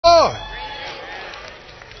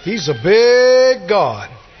He's a big God.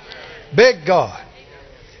 Big God.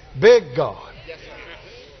 Big God.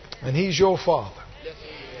 And He's your Father.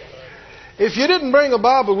 If you didn't bring a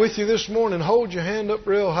Bible with you this morning, hold your hand up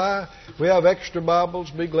real high. We have extra Bibles.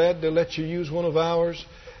 Be glad to let you use one of ours.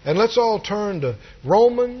 And let's all turn to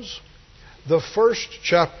Romans, the first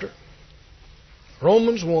chapter.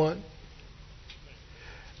 Romans 1.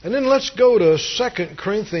 And then let's go to 2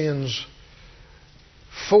 Corinthians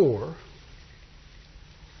 4.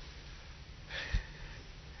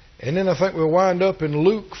 And then I think we'll wind up in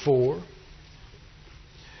Luke 4.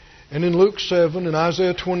 And in Luke 7 and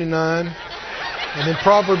Isaiah 29. And in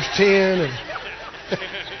Proverbs 10.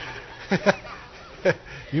 And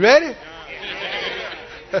you ready?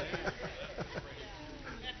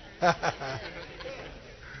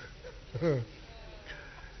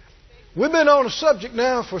 We've been on a subject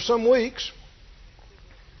now for some weeks.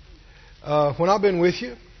 When I've been with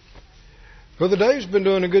you. Brother Dave's been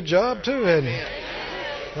doing a good job too, hasn't he?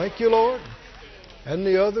 Thank you, Lord. And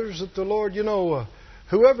the others that the Lord,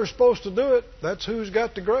 whoever's supposed to do it, that's who's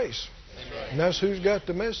got the grace. And that's who's got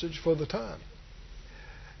the message for the time.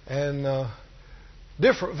 And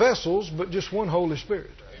different vessels, but just one Holy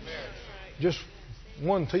Spirit. Just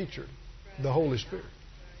one teacher, the Holy Spirit.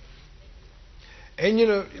 And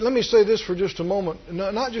let me say this for just a moment.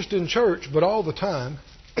 Not just in church, but all the time.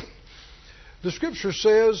 The Scripture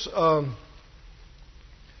says,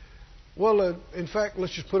 in fact,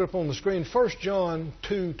 let's just put it up on the screen. 1 John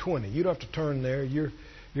 2:20. You don't have to turn there. You're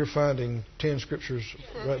finding 10 Scriptures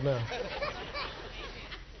right now.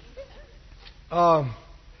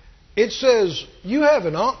 It says, you have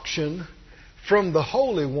an unction from the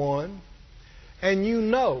Holy One, and you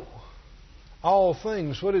know all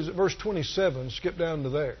things. What is it? Verse 27. Skip down to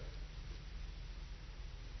there.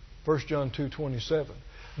 1 John 2:27.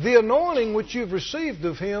 The anointing which you've received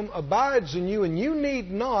of Him abides in you, and you need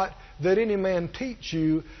not that any man teach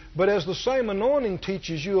you, but as the same anointing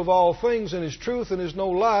teaches you of all things and is truth and is no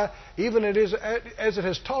lie, even as it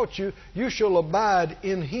has taught you, you shall abide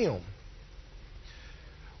in Him.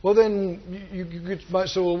 Well, then you might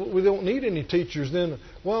say, well, we don't need any teachers then.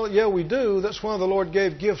 Well, yeah, we do. That's why the Lord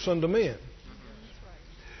gave gifts unto men.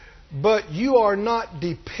 But you are not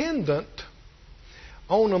dependent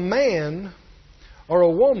on a man or a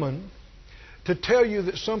woman to tell you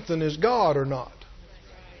that something is God or not.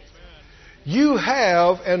 You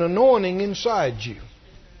have an anointing inside you.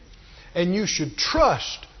 And you should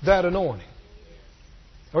trust that anointing.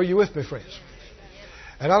 Are you with me, friends?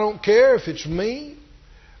 And I don't care if it's me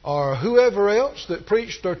or whoever else that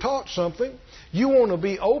preached or taught something. You want to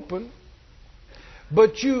be open.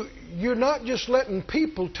 But you're not just letting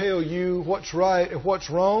people tell you what's right or what's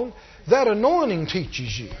wrong. That anointing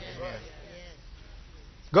teaches you.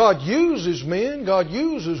 God uses men. God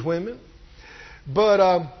uses women. But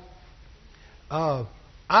I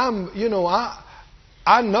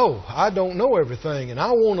know I don't know everything, and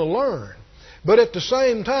I want to learn. But at the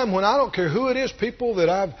same time, when I don't care who it is, people that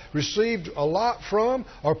I've received a lot from,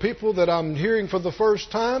 or people that I'm hearing for the first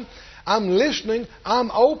time, I'm listening. I'm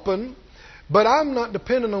open. But I'm not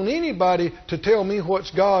dependent on anybody to tell me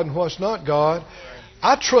what's God and what's not God.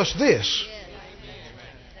 I trust this.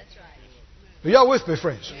 Are y'all with me,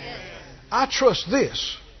 friends? I trust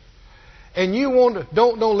this. And you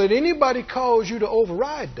don't let anybody cause you to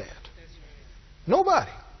override that.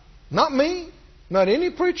 Nobody. Not me. Not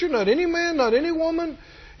any preacher. Not any man. Not any woman.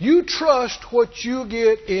 You trust what you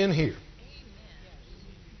get in here.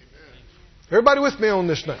 Everybody with me on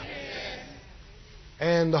this now?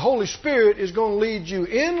 And the Holy Spirit is going to lead you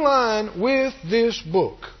in line with this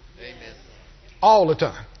book. Amen. All the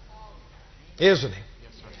time. Isn't He?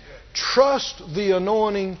 Trust the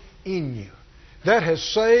anointing in you. That has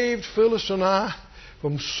saved Phyllis and I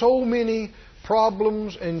from so many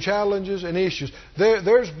problems and challenges and issues.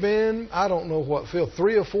 There's been, I don't know what, Phil,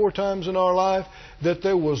 3 or 4 times in our life that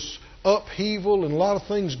there was upheaval and a lot of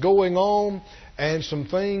things going on, and some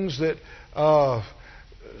things that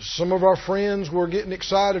some of our friends were getting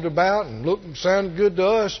excited about and sounded good to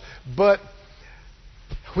us, but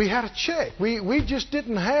we had to check. We just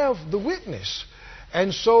didn't have the witness.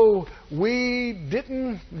 And so we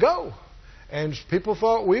didn't go. And people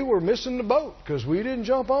thought we were missing the boat because we didn't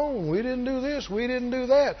jump on. We didn't do this. We didn't do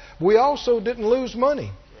that. We also didn't lose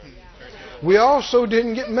money. We also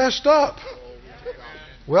didn't get messed up.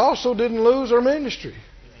 We also didn't lose our ministry.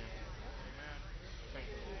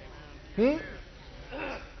 You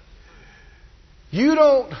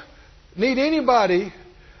don't need anybody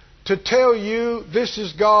to tell you this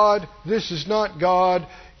is God, this is not God.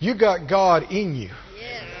 You got God in you.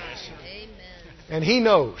 Yes. And He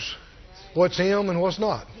knows what's Him and what's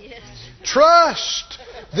not. Yes. Trust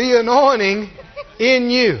the anointing in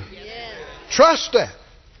you. Trust that.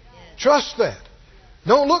 Trust that.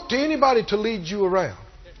 Don't look to anybody to lead you around.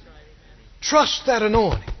 Trust that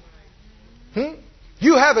anointing.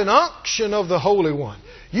 You have an unction of the Holy One.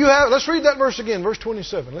 Let's read that verse again, verse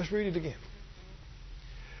 27. Let's read it again.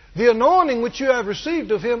 The anointing which you have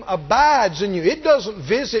received of Him abides in you. It doesn't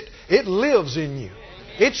visit, it lives in you.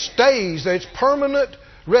 It stays there. It's permanent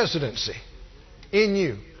residency in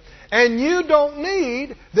you. And you don't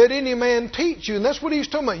need that any man teach you. And that's what he's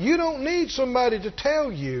talking about. You don't need somebody to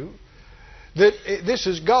tell you that this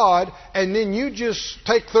is God and then you just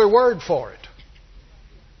take their word for it.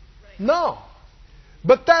 No.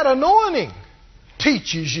 But that anointing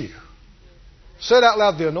teaches you. Say it out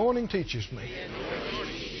loud, the anointing teaches me.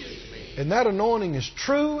 And that anointing is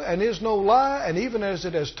true and is no lie, and even as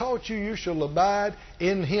it has taught you, you shall abide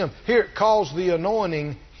in Him. Here it calls the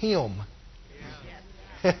anointing Him.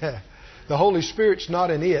 The Holy Spirit's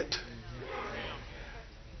not an it.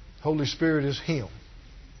 Holy Spirit is Him.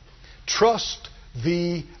 Trust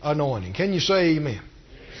the anointing. Can you say amen?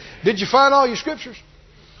 Did you find all your scriptures?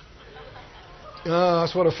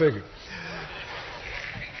 That's what I figured.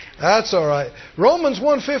 That's all right. Romans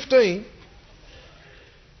 1:15.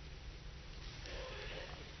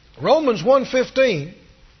 Romans 1:15.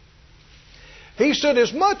 He said,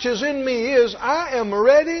 as much as in me is, I am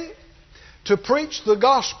ready to preach the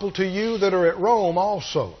gospel to you that are at Rome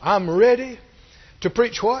also. I'm ready to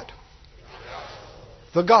preach what?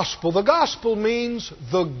 The gospel. The gospel means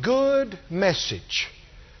the good message.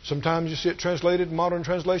 Sometimes you see it translated in modern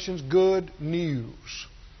translations, good news.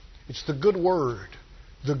 It's the good word,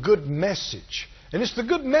 the good message. And it's the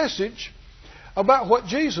good message about what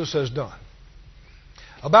Jesus has done.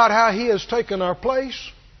 About how He has taken our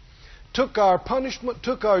place, took our punishment,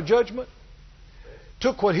 took our judgment,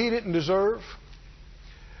 took what He didn't deserve,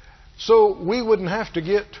 so we wouldn't have to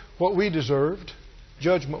get what we deserved,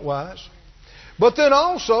 judgment-wise. But then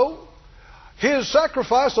also, His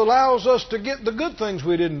sacrifice allows us to get the good things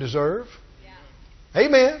we didn't deserve. Yeah.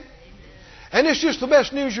 Amen. And it's just the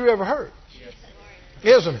best news you ever heard. Yes.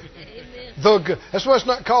 Isn't it? That's why it's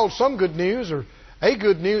not called some good news or a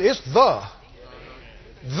good news. It's the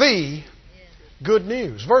good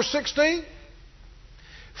news. Verse 16.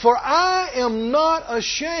 For I am not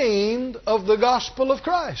ashamed of the gospel of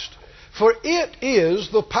Christ. For it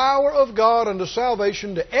is the power of God unto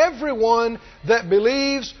salvation to everyone that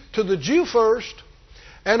believes, to the Jew first,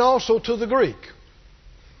 and also to the Greek.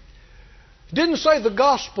 It didn't say the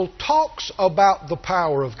gospel talks about the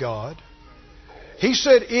power of God. He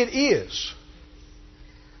said it is.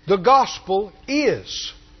 The gospel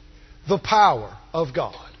is the power of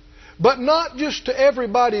God. But not just to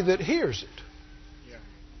everybody that hears it.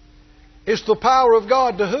 It's the power of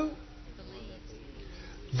God to who?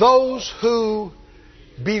 Those who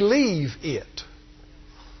believe it.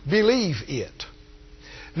 Believe it.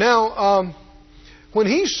 Now, when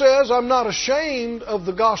he says, I'm not ashamed of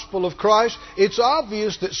the gospel of Christ, it's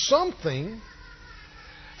obvious that something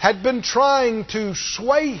had been trying to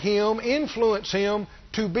sway him, influence him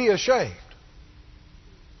to be ashamed.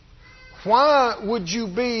 Why would you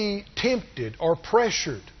be tempted or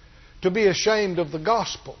pressured to be ashamed of the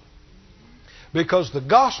gospel? Because the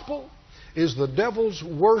gospel is the devil's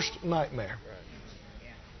worst nightmare.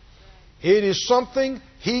 It is something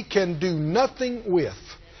he can do nothing with.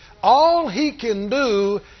 All he can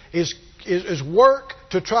do is work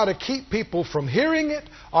to try to keep people from hearing it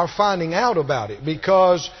or finding out about it.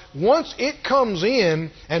 Because once it comes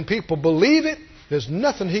in and people believe it, there's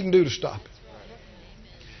nothing he can do to stop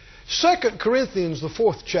it. 2 Corinthians, the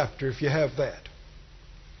 4th chapter, if you have that.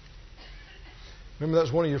 Remember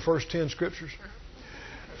that's one of your first 10 scriptures?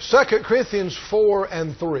 2 Corinthians 4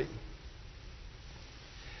 and 3.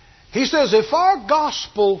 He says, if our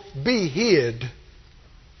gospel be hid,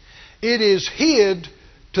 it is hid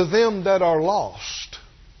to them that are lost.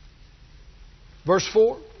 Verse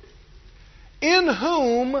 4. In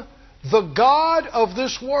whom the God of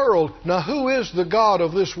this world. Now who is the God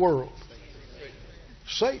of this world?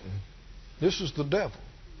 Satan. This is the devil.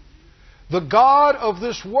 The God of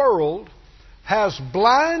this world has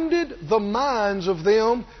blinded the minds of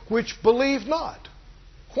them which believe not.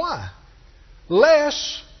 Why?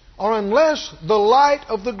 Unless the light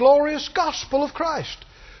of the glorious gospel of Christ,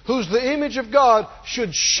 who's the image of God,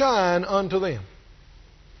 should shine unto them.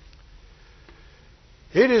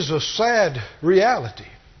 It is a sad reality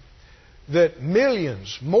that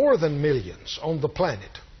millions, more than millions on the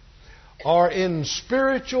planet, are in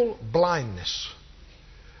spiritual blindness.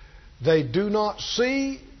 They do not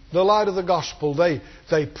see the light of the gospel.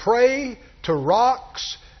 They pray to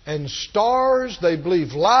rocks and stars. They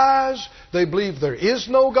believe lies. They believe there is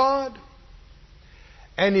no God.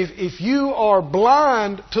 And if you are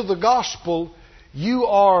blind to the gospel, you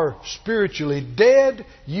are spiritually dead.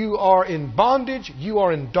 You are in bondage. You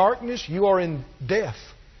are in darkness. You are in death.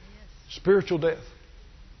 Spiritual death.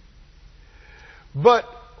 But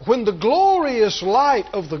when the glorious light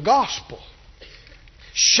of the gospel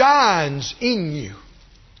shines in you,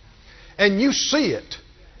 and you see it,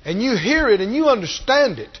 and you hear it, and you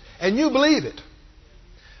understand it, and you believe it,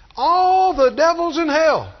 all the devils in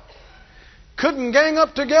hell couldn't gang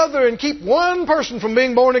up together and keep one person from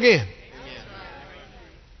being born again.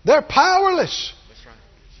 They're powerless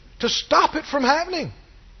to stop it from happening.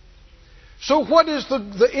 So what is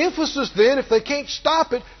the emphasis then? If they can't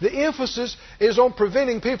stop it, the emphasis is on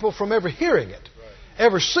preventing people from ever hearing it,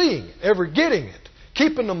 ever seeing it, ever getting it,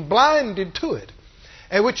 keeping them blinded to it.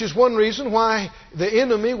 And which is one reason why the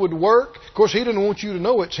enemy would work. Of course, he didn't want you to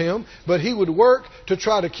know it's him, but he would work to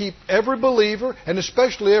try to keep every believer, and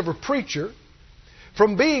especially every preacher,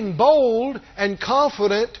 from being bold and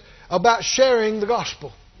confident about sharing the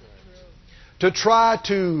gospel. To try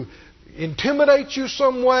to intimidate you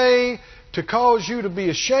some way, to cause you to be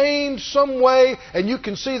ashamed some way. And you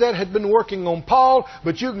can see that had been working on Paul,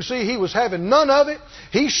 but you can see he was having none of it.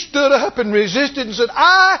 He stood up and resisted and said,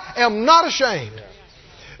 I am not ashamed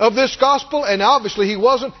of this gospel. And obviously he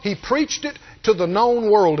wasn't. He preached it to the known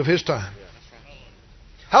world of his time.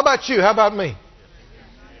 How about you? How about me?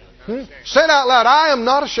 Say it out loud. I am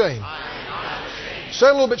not ashamed. Say it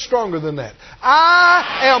a little bit stronger than that.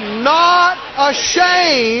 I am not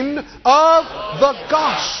ashamed of the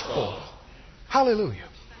gospel. Hallelujah.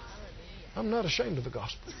 I'm not ashamed of the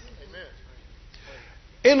gospel.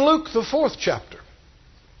 In Luke the 4th chapter,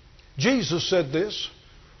 Jesus said this.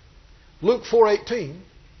 Luke 4:18.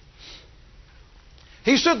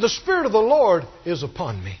 He said, the Spirit of the Lord is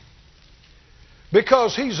upon me,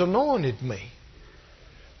 because He's anointed me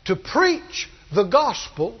to preach the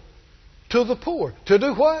gospel to the poor. To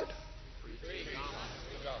do what?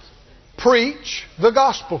 Preach the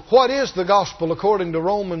gospel. What is the gospel according to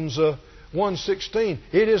Romans 1:16?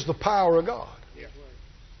 It is the power of God.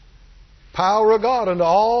 Power of God unto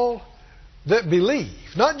all that believe.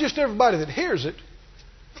 Not just everybody that hears it,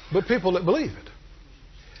 but people that believe it.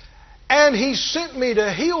 And He sent me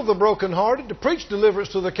to heal the brokenhearted, to preach deliverance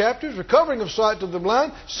to the captives, recovering of sight to the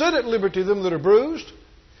blind, set at liberty them that are bruised.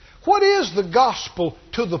 What is the gospel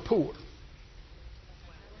to the poor?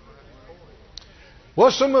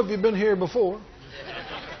 Well, some of you have been here before.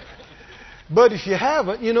 But if you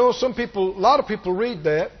haven't, a lot of people read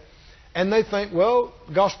that and they think, well,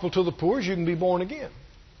 gospel to the poor is you can be born again.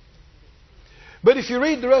 But if you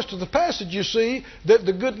read the rest of the passage, you see that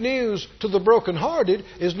the good news to the brokenhearted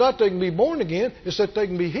is not they can be born again, it's that they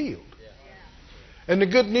can be healed. And the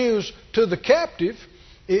good news to the captive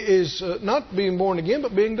is not being born again,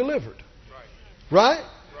 but being delivered. Right?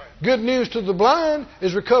 Good news to the blind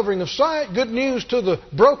is recovering of sight. Good news to the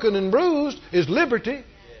broken and bruised is liberty,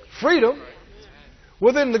 freedom.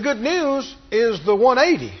 Well, then the good news is the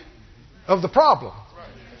 180 of the problem.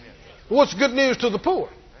 What's good news to the poor?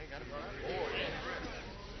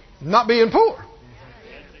 Not being poor.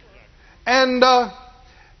 And I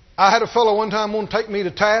had a fellow one time want to take me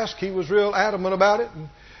to task. He was real adamant about it. And,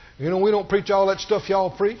 we don't preach all that stuff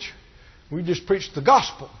y'all preach. We just preach the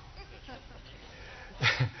gospel.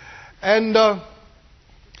 And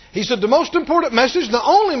he said the most important message, the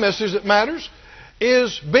only message that matters,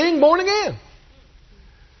 is being born again.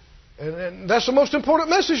 And that's the most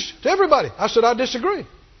important message to everybody. I said, I disagree.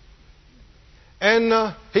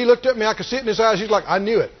 And he looked at me. I could see it in his eyes. He's like, I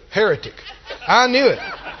knew it. Heretic. I knew it.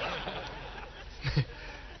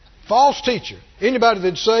 False teacher. Anybody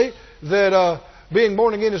that'd say that being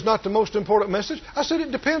born again is not the most important message, I said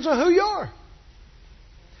it depends on who you are.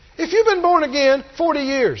 If you've been born again 40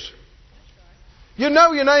 years, you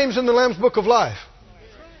know your name's in the Lamb's Book of Life.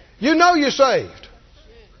 You know you're saved.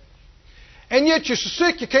 And yet you're so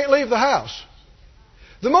sick you can't leave the house.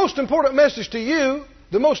 The most important message to you,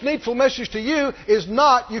 the most needful message to you is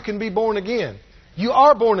not you can be born again. You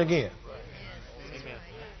are born again.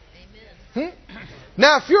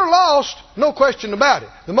 Now if you're lost, no question about it.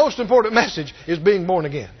 The most important message is being born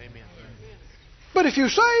again. But if you're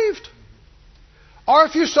saved, or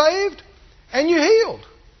if you're saved and you're healed,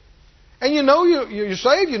 and you know you're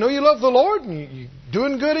saved, you know you love the Lord, and you're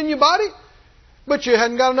doing good in your body, but you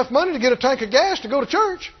hadn't got enough money to get a tank of gas to go to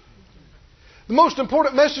church. The most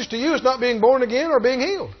important message to you is not being born again or being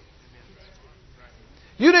healed.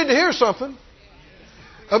 You need to hear something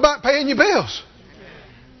about paying your bills.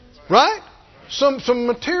 Right? Some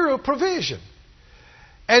material provision.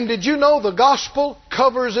 And did you know the gospel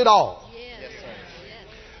covers it all?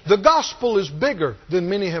 The gospel is bigger than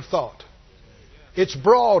many have thought. It's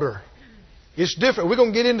broader. It's different. We're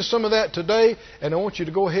going to get into some of that today, and I want you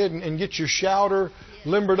to go ahead and get your shouter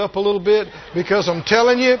limbered up a little bit, because I'm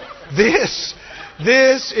telling you, this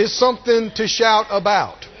is something to shout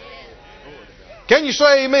about. Can you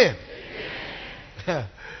say amen?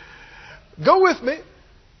 Go with me.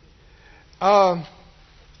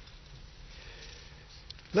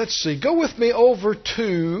 Let's see. Go with me over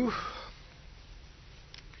to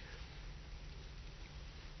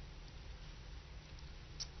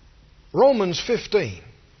Romans 15.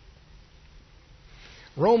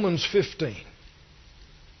 Romans 15.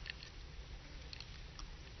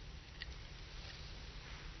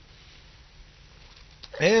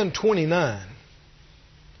 And 29.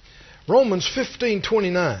 Romans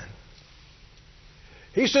 15:29.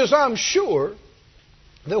 He says, I'm sure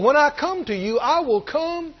that when I come to you, I will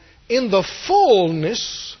come in the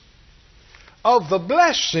fullness of the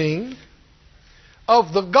blessing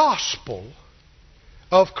of the gospel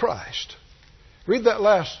of Christ. Read that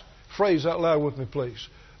last phrase out loud with me, please.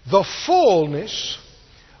 The fullness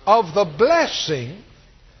of the blessing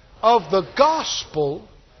of the gospel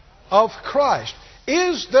of Christ.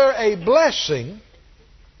 Is there a blessing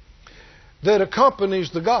that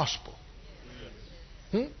accompanies the gospel?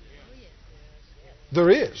 There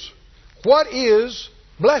is. What is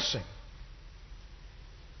blessing?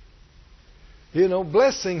 You know,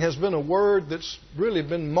 blessing has been a word that's really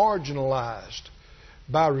been marginalized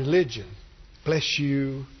by religion. Bless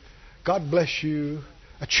you. God bless you.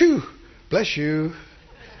 Achoo. Bless you.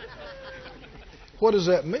 What does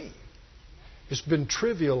that mean? It's been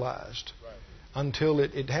trivialized until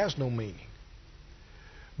it has no meaning.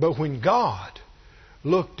 But when God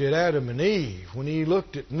looked at Adam and Eve, when He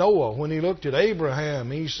looked at Noah, when He looked at Abraham,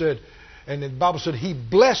 He said, and the Bible said He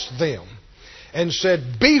blessed them and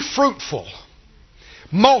said, be fruitful,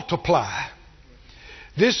 multiply.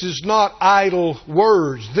 This is not idle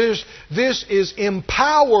words. This is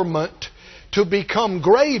empowerment to become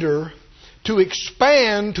greater, to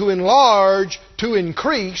expand, to enlarge, to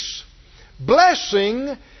increase.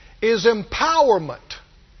 Blessing is empowerment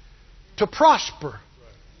to prosper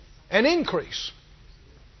and increase.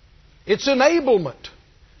 It's enablement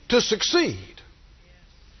to succeed.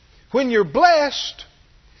 When you're blessed,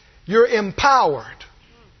 you're empowered.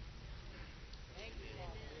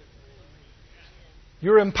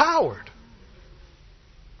 You're empowered.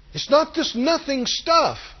 It's not this nothing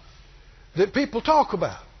stuff that people talk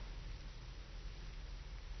about.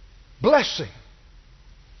 Blessing.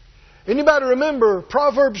 Anybody remember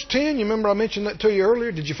Proverbs 10? You remember I mentioned that to you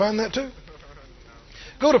earlier? Did you find that too?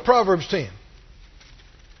 Go to Proverbs 10.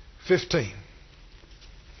 15.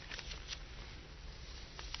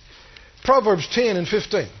 Proverbs 10 and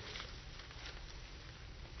 15.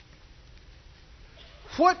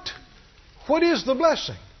 What is the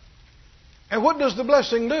blessing? And what does the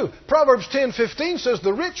blessing do? Proverbs 10:15 says,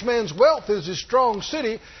 the rich man's wealth is his strong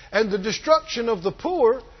city, and the destruction of the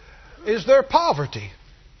poor is their poverty.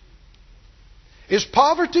 Is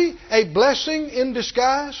poverty a blessing in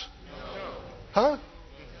disguise? No. Huh?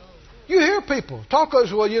 You hear people talk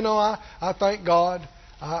as well, I thank God.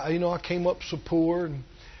 I came up so poor and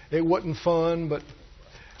it wasn't fun, but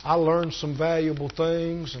I learned some valuable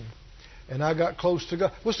things and I got close to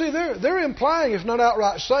God. Well, see, they're implying, if not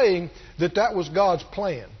outright saying, that was God's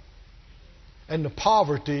plan. And the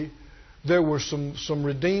poverty, there were some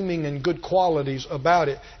redeeming and good qualities about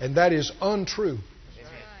it, and that is untrue.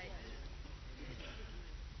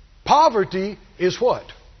 Poverty is what?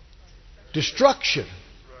 Destruction.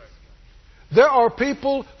 There are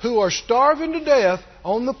people who are starving to death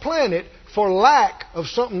on the planet for lack of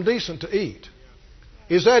something decent to eat.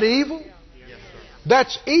 Is that evil?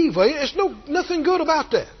 That's evil. There's nothing good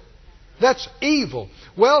about that. That's evil.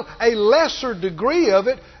 Well, a lesser degree of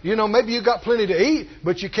it, maybe you got plenty to eat,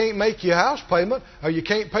 but you can't make your house payment or you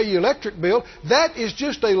can't pay your electric bill. That is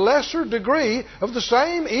just a lesser degree of the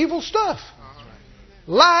same evil stuff.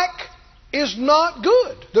 Lack is not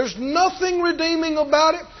good. There's nothing redeeming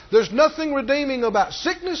about it. There's nothing redeeming about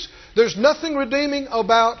sickness. There's nothing redeeming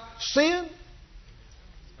about sin.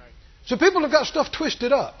 So people have got stuff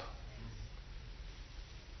twisted up.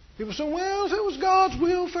 People say, well, if it was God's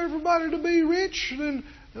will for everybody to be rich, then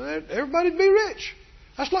everybody'd be rich.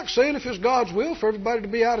 That's like saying if it's God's will for everybody to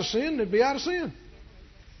be out of sin, they'd be out of sin.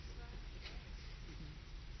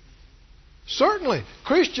 Certainly,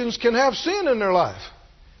 Christians can have sin in their life.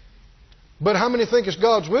 But how many think it's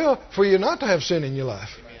God's will for you not to have sin in your life?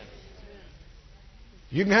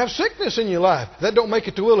 You can have sickness in your life. That don't make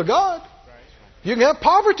it the will of God. You can have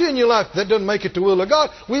poverty in your life. That doesn't make it the will of God.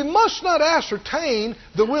 We must not ascertain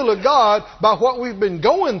the will of God by what we've been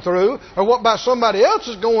going through or what by somebody else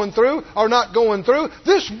is going through or not going through.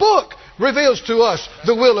 This book reveals to us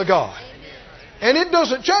the will of God. And it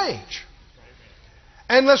doesn't change.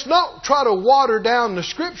 And let's not try to water down the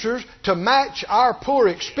Scriptures to match our poor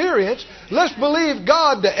experience. Let's believe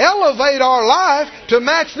God to elevate our life to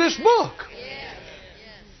match this book.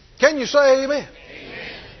 Can you say amen?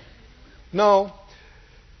 No,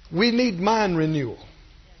 we need mind renewal.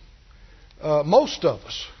 Most of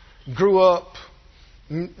us grew up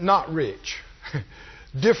not rich,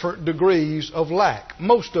 different degrees of lack.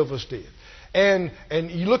 Most of us did. And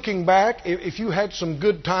looking back, if you had some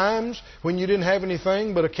good times when you didn't have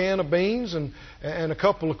anything but a can of beans and a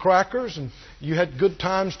couple of crackers, and you had good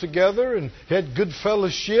times together and you had good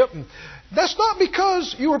fellowship, and that's not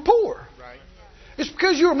because you were poor. It's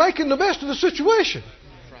because you were making the best of the situation.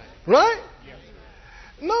 Right?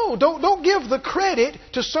 No, don't give the credit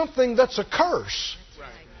to something that's a curse.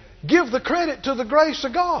 Give the credit to the grace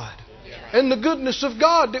of God and the goodness of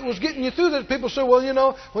God that was getting you through that. People say, well, you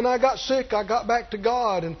know, when I got sick, I got back to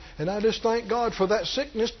God, and I just thank God for that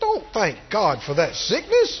sickness. Don't thank God for that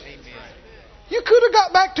sickness. You could have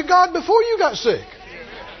got back to God before you got sick.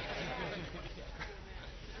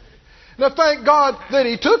 Now, thank God that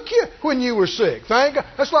He took you when you were sick. Thank God.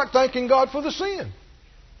 That's like thanking God for the sin.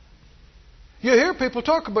 You hear people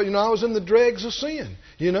talk about, I was in the dregs of sin,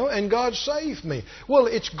 and God saved me. Well,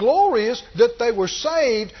 it's glorious that they were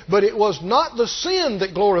saved, but it was not the sin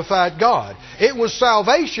that glorified God. It was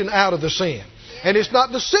salvation out of the sin. And it's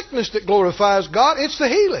not the sickness that glorifies God, it's the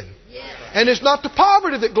healing. And it's not the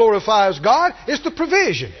poverty that glorifies God, it's the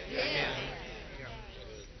provision.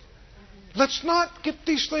 Let's not get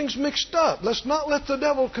these things mixed up. Let's not let the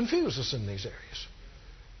devil confuse us in these areas.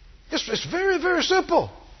 It's very, very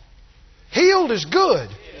simple. Healed is good.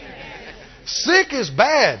 Sick is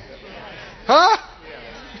bad. Huh?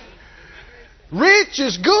 Rich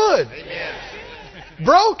is good.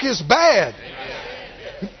 Broke is bad.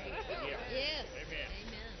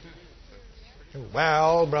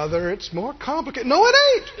 Well, brother, it's more complicated. No, it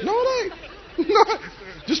ain't. No, it ain't. No.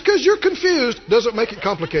 Just because you're confused doesn't make it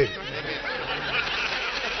complicated.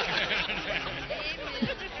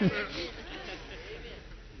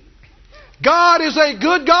 God is a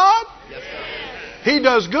good God. He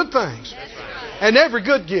does good things. And every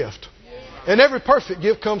good gift and every perfect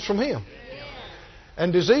gift comes from Him.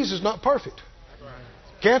 And disease is not perfect.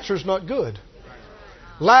 Cancer is not good.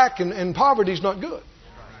 Lack and poverty is not good.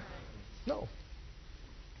 No.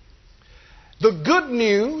 The good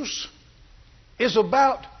news is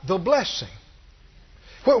about the blessing.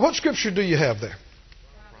 What scripture do you have there?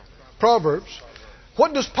 Proverbs.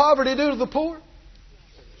 What does poverty do to the poor?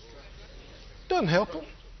 Doesn't help them.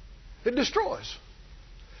 It destroys.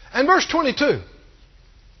 And verse 22.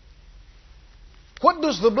 What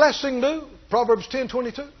does the blessing do? Proverbs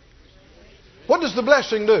 10:22. What does the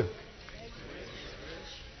blessing do?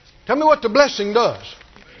 Tell me what the blessing does.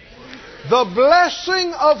 The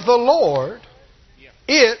blessing of the Lord,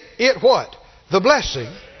 it what? The blessing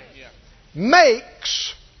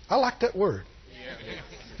makes, I like that word,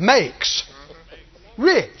 makes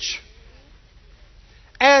rich.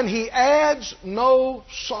 And He adds no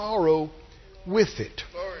sorrow with it.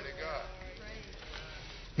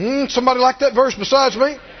 Somebody like that verse besides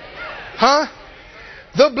me? Huh?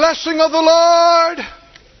 The blessing of the Lord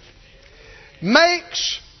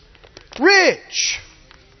makes rich.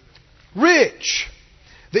 Rich.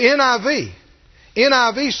 The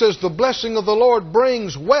NIV says the blessing of the Lord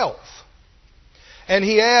brings wealth, and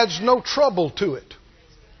He adds no trouble to it.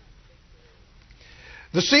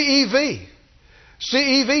 The CEV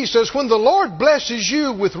says when the Lord blesses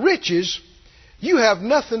you with riches, you have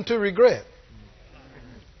nothing to regret.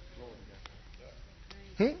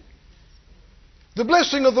 The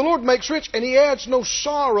blessing of the Lord makes rich, and He adds no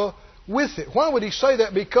sorrow with it. Why would He say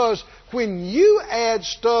that? Because when you add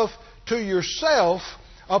stuff to yourself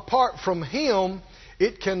apart from Him,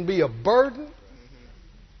 it can be a burden.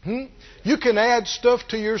 You can add stuff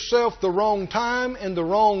to yourself the wrong time and the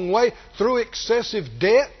wrong way through excessive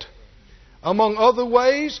debt, among other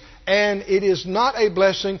ways, and it is not a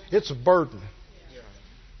blessing, it's a burden.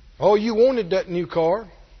 Oh, you wanted that new car,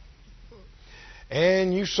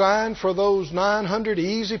 and you signed for those 900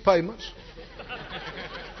 easy payments,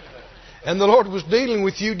 and the Lord was dealing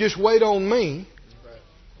with you, just wait on me.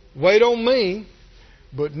 Wait on me.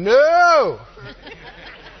 But no!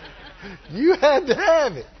 You had to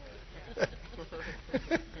have it.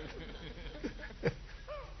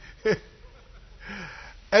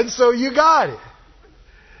 And so you got it.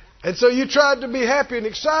 And so you tried to be happy and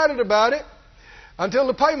excited about it. until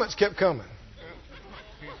the payments kept coming.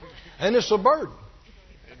 And it's a burden.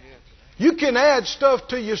 You can add stuff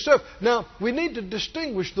to yourself. Now, we need to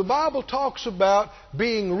distinguish. The Bible talks about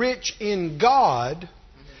being rich in God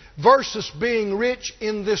versus being rich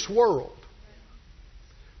in this world.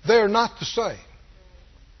 They're not the same.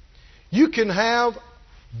 You can have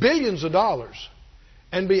billions of dollars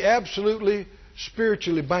and be absolutely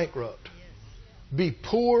spiritually bankrupt. Be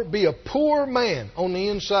poor, be a poor man on the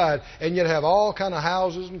inside, and yet have all kind of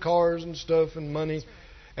houses and cars and stuff and money,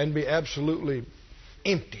 and be absolutely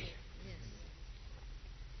empty.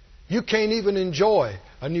 You can't even enjoy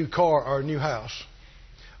a new car or a new house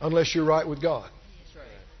unless you're right with God.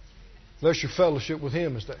 Unless your fellowship with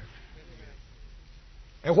Him is there.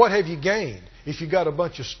 And what have you gained if you got a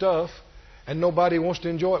bunch of stuff and nobody wants to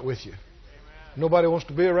enjoy it with you? Nobody wants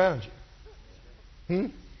to be around you.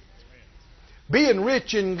 Being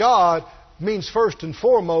rich in God means first and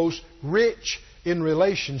foremost rich in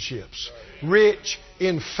relationships. Rich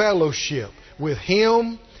in fellowship with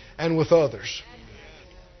Him and with others.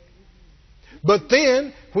 But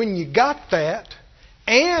then, when you got that,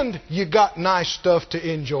 and you got nice stuff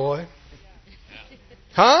to enjoy,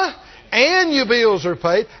 and your bills are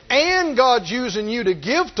paid, and God's using you to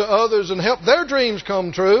give to others and help their dreams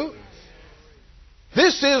come true,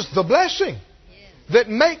 this is the blessing that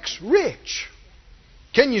makes rich.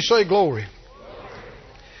 Can you say glory?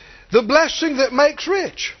 The blessing that makes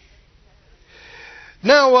rich.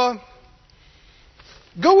 Now,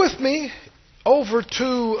 go with me over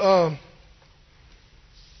to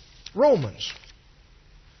Romans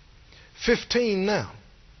 15 now.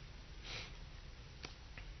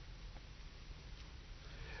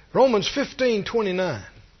 Romans 15:29.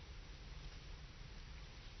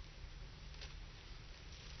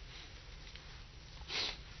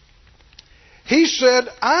 He said,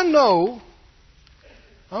 I know,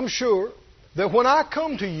 I'm sure, that when I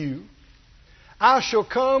come to you, I shall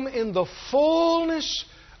come in the fullness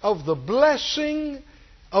of the blessing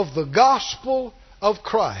of the gospel of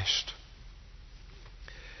Christ.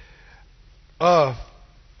 I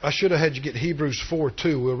should have had you get Hebrews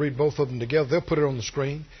 4:2. We'll read both of them together. They'll put it on the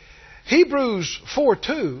screen. Hebrews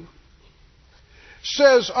 4:2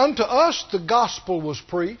 says, unto us the gospel was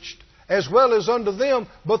preached, as well as unto them,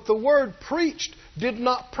 but the word preached did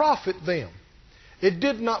not profit them. It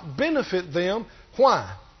did not benefit them.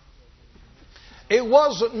 Why? It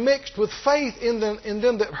wasn't mixed with faith in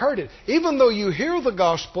them that heard it. Even though you hear the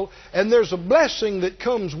gospel and there's a blessing that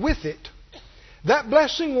comes with it, that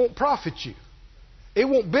blessing won't profit you. It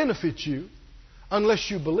won't benefit you unless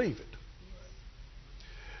you believe it.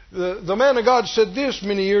 The man of God said this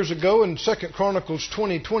many years ago in 2 Chronicles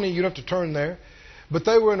 20:20. You don't have to turn there. But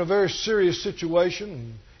they were in a very serious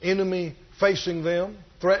situation. Enemy facing them,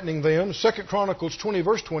 threatening them. 2 Chronicles 20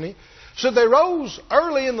 verse 20 said they rose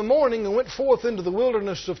early in the morning and went forth into the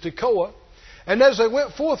wilderness of Tekoa. And as they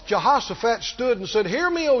went forth, Jehoshaphat stood and said, hear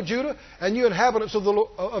me, O Judah, and you inhabitants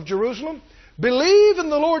of Jerusalem. Believe in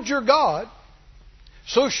the Lord your God,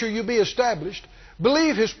 so shall you be established.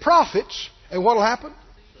 Believe His prophets, and what will happen?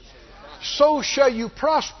 So shall you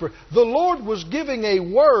prosper. The Lord was giving a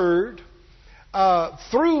word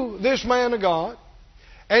through this man of God,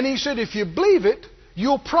 and He said, if you believe it,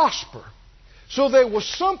 you'll prosper. So there was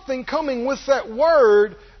something coming with that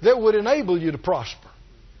word that would enable you to prosper.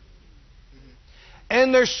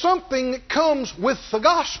 And there's something that comes with the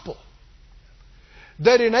gospel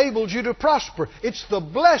that enables you to prosper. It's the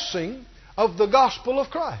blessing of the gospel of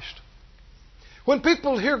Christ. When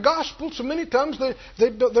people hear gospel, so many times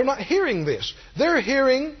they're not hearing this. They're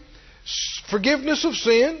hearing forgiveness of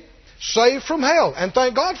sin, saved from hell, and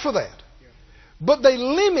thank God for that. But they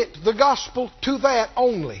limit the gospel to that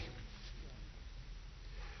only.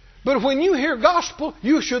 But when you hear gospel,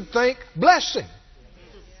 you should think blessing.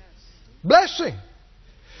 Blessing.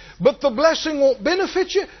 But the blessing won't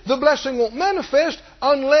benefit you. The blessing won't manifest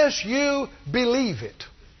unless you believe it.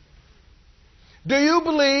 Do you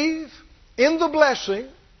believe in the blessing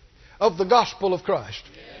of the gospel of Christ?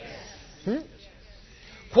 Yes.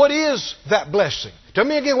 What is that blessing? Tell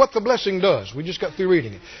me again what the blessing does. We just got through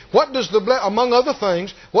reading it. What does among other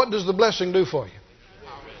things, what does the blessing do for you?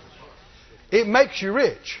 It makes you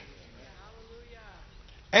rich.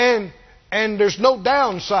 And there's no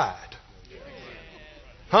downside.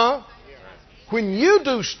 Huh? When you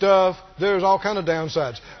do stuff, there's all kind of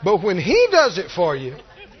downsides. But when He does it for you,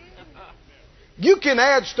 you can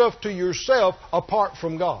add stuff to yourself apart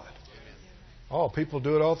from God. Oh, people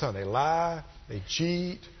do it all the time. They lie, they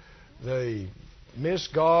cheat, they miss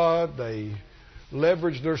God, they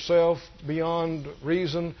leverage themselves beyond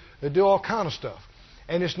reason. They do all kind of stuff.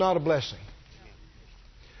 And it's not a blessing.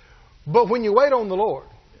 But when you wait on the Lord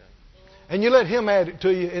and you let Him add it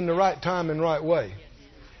to you in the right time and right way,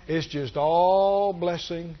 it's just all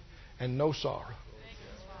blessing and no sorrow.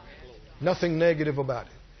 Nothing negative about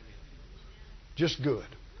it. Just good.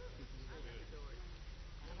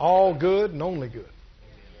 All good and only good.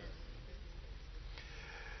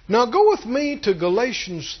 Now go with me to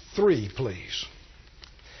Galatians 3, please,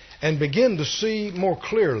 and begin to see more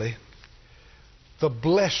clearly the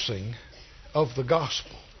blessing of the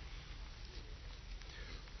gospel.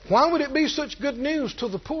 Why would it be such good news to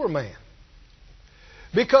the poor man?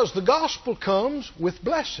 Because the gospel comes with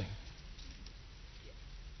blessing.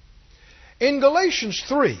 In Galatians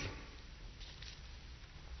 3,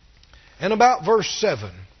 and about verse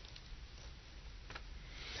 7,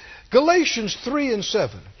 Galatians 3 and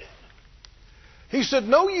 7, he said,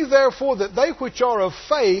 Know ye therefore that they which are of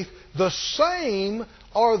faith, the same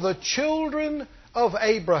are the children of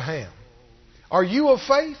Abraham. Are you of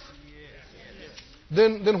faith?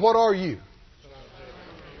 Then what are you?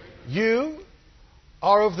 You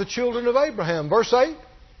are of the children of Abraham. Verse 8.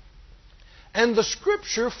 And the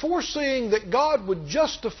Scripture, foreseeing that God would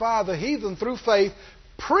justify the heathen through faith,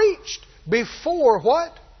 preached before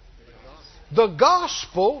what? The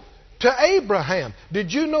gospel to Abraham.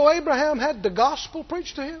 Did you know Abraham had the gospel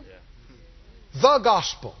preached to him? The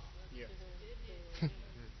gospel.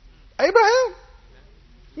 Abraham?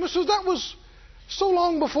 So that was so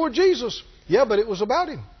long before Jesus. Yeah, but it was about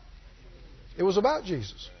him. It was about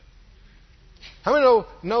Jesus. How many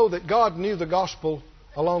know that God knew the gospel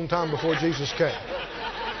a long time before Jesus came?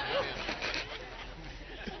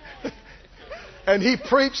 And He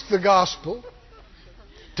preached the gospel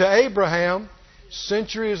to Abraham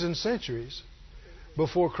centuries and centuries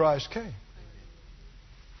before Christ came.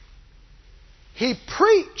 He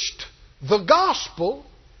preached the gospel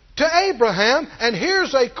to Abraham, and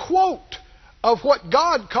here's a quote of what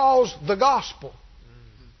God calls the gospel.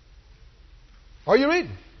 Are you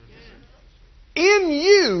reading? In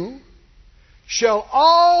you shall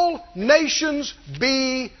all nations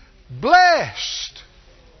be blessed.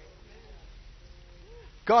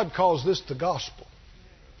 God calls this the gospel.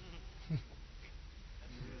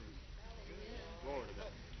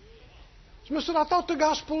 Somebody said, I thought the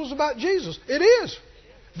gospel was about Jesus. It is.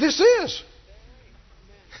 This is.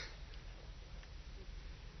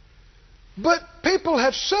 But people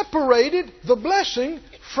have separated the blessing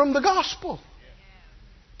from the gospel.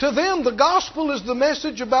 To them, the gospel is the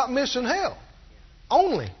message about missing hell.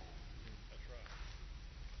 Only.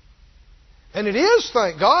 And it is,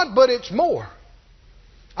 thank God, but it's more.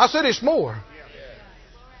 I said it's more.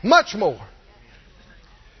 Much more.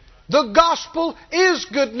 The gospel is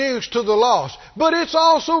good news to the lost, but it's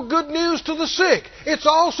also good news to the sick. It's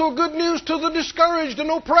also good news to the discouraged and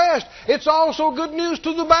oppressed. It's also good news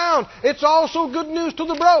to the bound. It's also good news to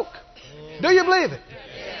the broke. Do you believe it?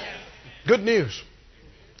 Good news.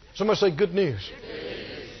 Somebody say good news.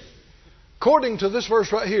 According to this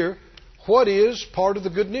verse right here, what is part of the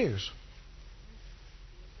good news?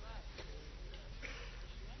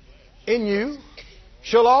 In you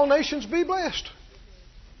shall all nations be blessed.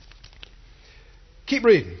 Keep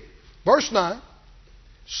reading. Verse 9.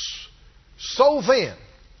 So then,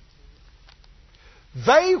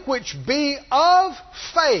 they which be of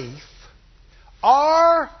faith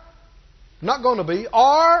are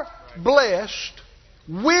blessed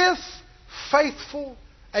with faithful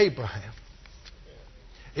Abraham.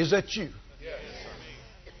 Is that you?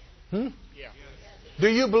 Do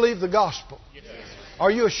you believe the gospel? Are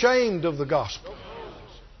you ashamed of the gospel?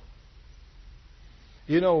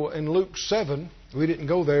 You know, in Luke 7, we didn't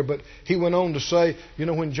go there, but he went on to say, you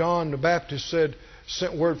know, when John the Baptist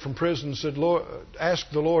sent word from prison and said, Lord, ask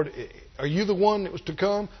the Lord, are you the one that was to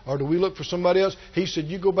come, or do we look for somebody else? He said,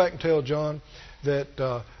 you go back and tell John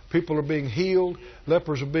that people are being healed,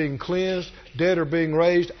 lepers are being cleansed, dead are being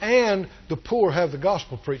raised, and the poor have the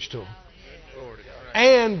gospel preached to them.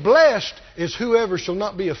 And blessed is whoever shall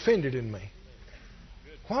not be offended in me.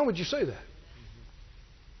 Why would you say that?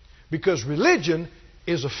 Because religion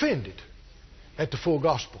is offended at the full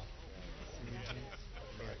gospel.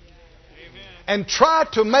 And try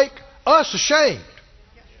to make us ashamed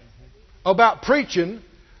about preaching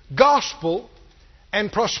gospel and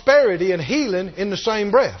prosperity and healing in the same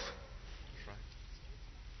breath.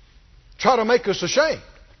 Try to make us ashamed.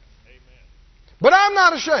 But I'm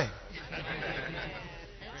not ashamed.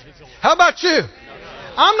 How about you?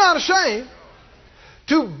 I'm not ashamed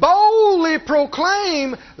to boldly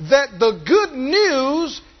proclaim that the good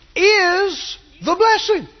news is the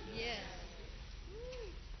blessing.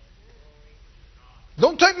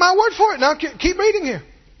 Don't take my word for it. Now keep reading here.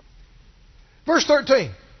 Verse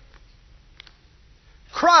 13.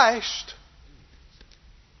 Christ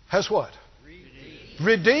has what?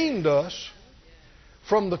 Redeemed us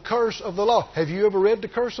from the curse of the law. Have you ever read the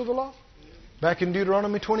curse of the law? Back in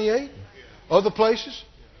Deuteronomy 28, other places.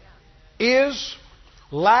 Is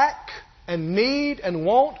lack and need and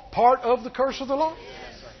want part of the curse of the law?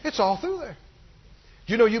 It's all through there.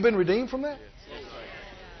 Do you know you've been redeemed from that?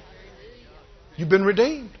 You've been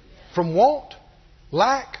redeemed from want,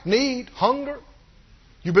 lack, need, hunger.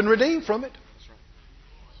 You've been redeemed from it.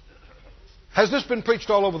 Has this been preached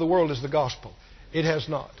all over the world as the gospel? It has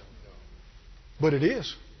not. But it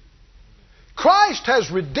is. Christ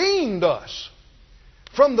has redeemed us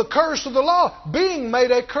from the curse of the law, being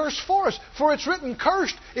made a curse for us. For it's written,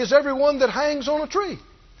 cursed is everyone that hangs on a tree.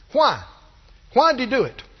 Why? Why did He do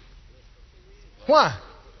it? Why?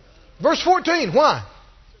 Verse 14, why?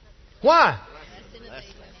 Why?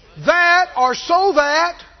 That, or so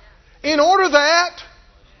that, in order that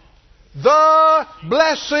the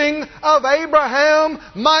blessing of Abraham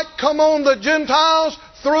might come on the Gentiles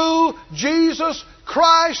through Jesus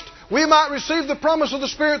Christ, we might receive the promise of the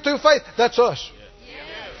Spirit through faith. That's us.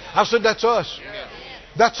 I said that's us.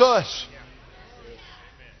 That's us.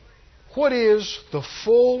 What is the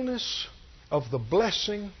fullness of the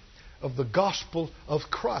blessing of the gospel of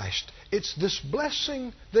Christ? It's this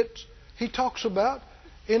blessing that He talks about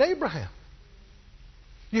in Abraham.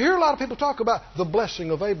 You hear a lot of people talk about the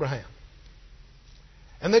blessing of Abraham.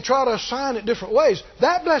 And they try to assign it different ways.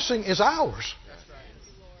 That blessing is ours.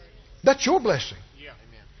 That's your blessing.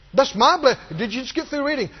 That's my blessing. Did you just get through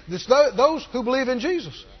reading? It's those who believe in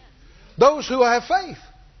Jesus. Those who have faith.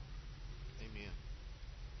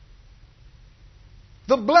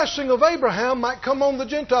 The blessing of Abraham might come on the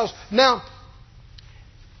Gentiles. Now,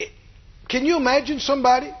 can you imagine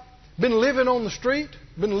somebody been living on the street,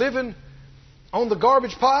 been living on the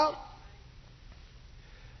garbage pile,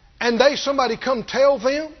 and somebody come tell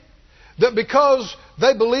them that because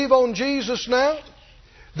they believe on Jesus now,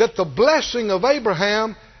 that the blessing of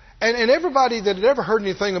Abraham, and everybody that had ever heard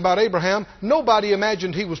anything about Abraham, nobody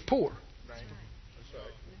imagined he was poor.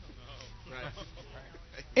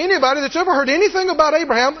 Anybody that's ever heard anything about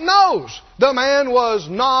Abraham knows the man was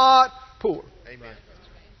not poor. Amen.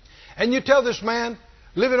 And you tell this man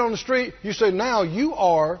living on the street, you say, now you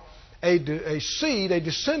are a seed, a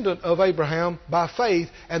descendant of Abraham by faith,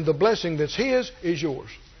 and the blessing that's his is yours.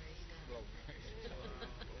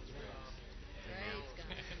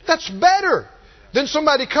 That's better than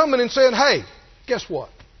somebody coming and saying, hey, guess what?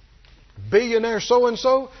 Billionaire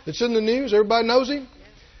so-and-so that's in the news, everybody knows him.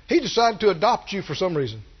 He decided to adopt you for some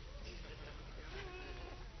reason.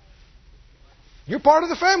 You're part of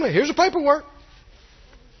the family. Here's the paperwork.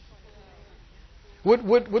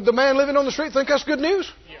 Would the man living on the street think that's good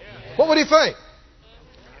news? What would he think?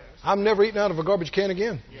 I'm never eating out of a garbage can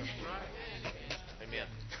again.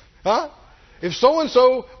 Huh? If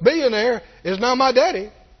so-and-so billionaire is now my daddy,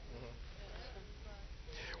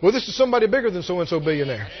 well, this is somebody bigger than so-and-so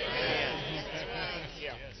billionaire.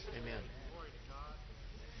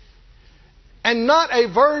 And not a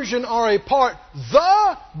version or a part.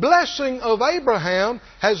 The blessing of Abraham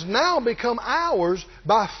has now become ours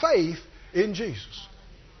by faith in Jesus.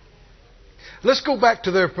 Let's go back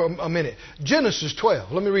to there for a minute. Genesis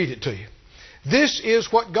 12. Let me read it to you. This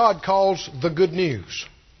is what God calls the good news.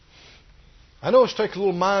 I know it's taking a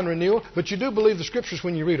little mind renewal, but you do believe the Scriptures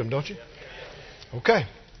when you read them, don't you? Okay.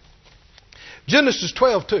 Genesis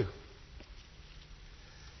 12:2.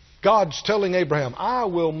 God's telling Abraham, I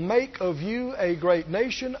will make of you a great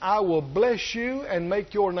nation. I will bless you and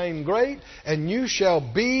make your name great, and you shall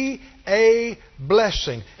be a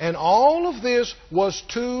blessing. And all of this was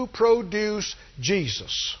to produce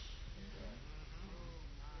Jesus.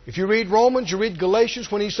 If you read Romans, you read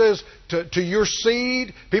Galatians, when he says to your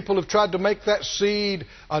seed, people have tried to make that seed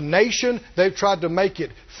a nation. They've tried to make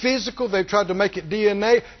it physical. They've tried to make it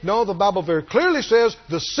DNA. No, the Bible very clearly says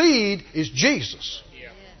the seed is Jesus.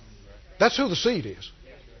 That's who the seed is.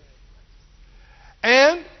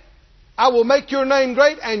 And I will make your name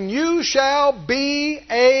great, and you shall be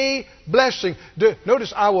a blessing.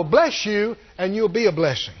 Notice, I will bless you, and you'll be a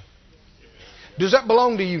blessing. Does that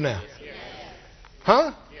belong to you now?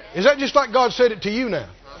 Huh? Is that just like God said it to you now?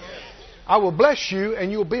 I will bless you,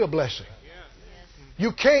 and you'll be a blessing.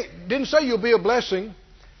 You didn't say you'll be a blessing,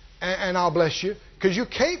 and I'll bless you, because you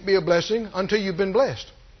can't be a blessing until you've been blessed.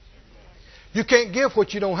 You can't give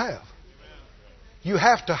what you don't have. You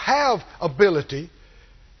have to have ability,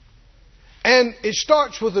 and it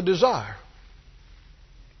starts with a desire.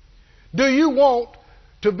 Do you want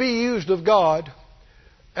to be used of God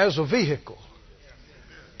as a vehicle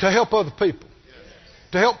to help other people?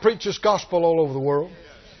 To help preach this gospel all over the world?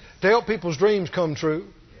 to help people's dreams come true.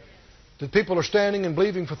 That people are standing and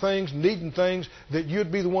believing for things, needing things, that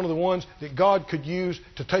you'd be one of the ones that God could use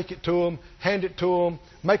to take it to them, hand it to them,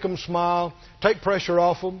 make them smile, take pressure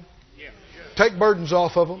off them, take burdens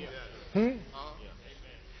off of them.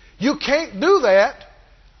 You can't do that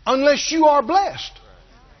unless you are blessed,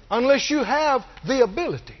 unless you have the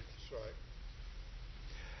ability.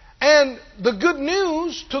 And the good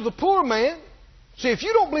news to the poor man, see, if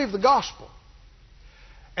you don't believe the gospel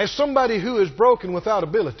as somebody who is broken without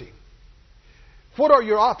ability, what are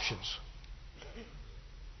your options?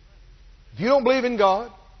 If you don't believe in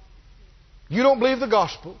God, you don't believe the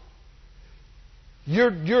gospel,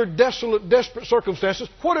 you're desolate, desperate circumstances,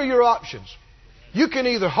 what are your options? You can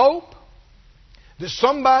either hope that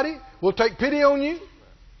somebody will take pity on you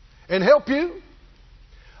and help you,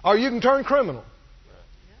 or you can turn criminal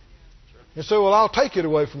and say, well, I'll take it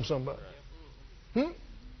away from somebody.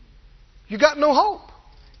 You got no hope.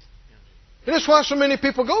 And that's why so many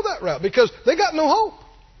people go that route, because they got no hope.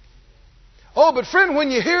 Oh, but friend, when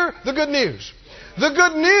you hear the good news, the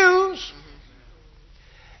good news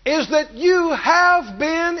is that you have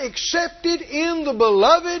been accepted in the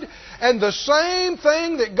beloved, and the same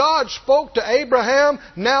thing that God spoke to Abraham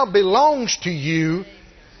now belongs to you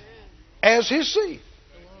as his seed.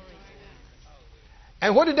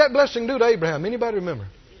 And what did that blessing do to Abraham? Anybody remember?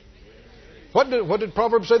 What did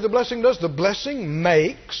Proverbs say the blessing does? The blessing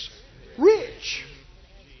makes rich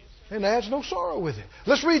and adds no sorrow with it.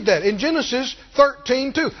 Let's read that in Genesis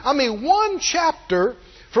 13:2. I mean, one chapter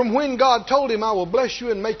from when God told him, I will bless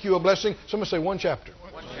you and make you a blessing. Somebody say one chapter.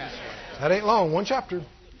 One chapter. That ain't long. One chapter.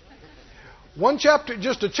 One chapter,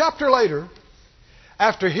 just a chapter later,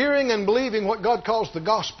 after hearing and believing what God calls the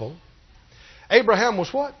gospel, Abraham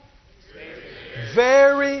was what?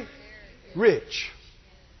 Very rich.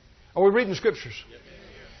 Are we reading the scriptures?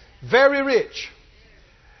 Very rich.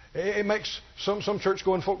 It makes some church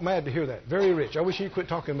going folk mad to hear that. Very rich. I wish you'd quit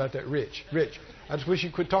talking about that. Rich. I just wish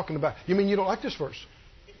you'd quit talking about. You mean you don't like this verse?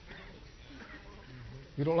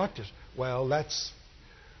 You don't like this? Well, that's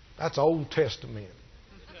Old Testament.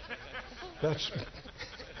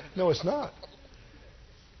 No, it's not.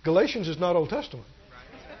 Galatians is not Old Testament.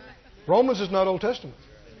 Romans is not Old Testament.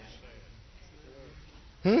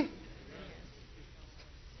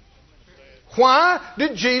 Why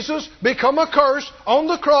did Jesus become a curse on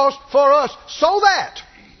the cross for us? So that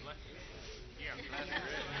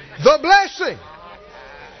the blessing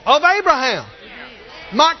of Abraham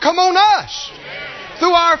might come on us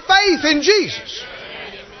through our faith in Jesus.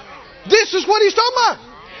 This is what he's talking about.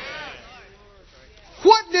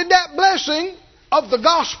 What did that blessing of the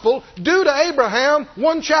gospel do to Abraham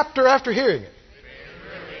one chapter after hearing it?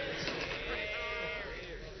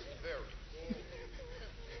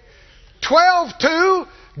 12:2,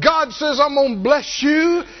 God says, I'm going to bless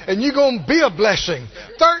you and you're going to be a blessing.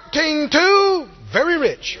 13:2, very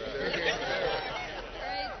rich.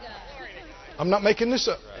 I'm not making this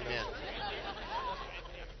up.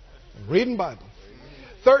 I'm reading Bible.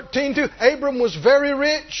 13:2, Abram was very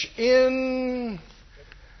rich in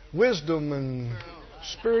wisdom and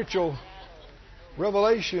spiritual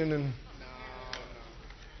revelation. And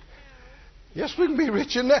yes, we can be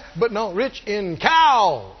rich in that, but not rich in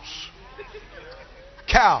cows.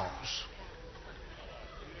 Cows.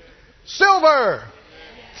 Silver.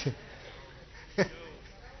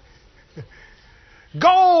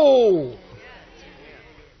 Gold.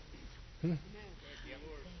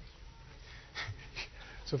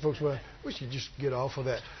 So folks, well, we should just get off of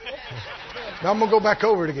that. Now I'm going to go back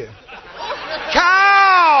over it again.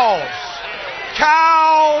 Cows.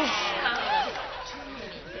 Cows.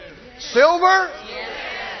 Silver.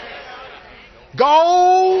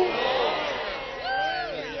 Gold.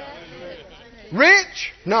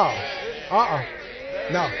 Rich? No.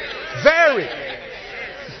 No. Very.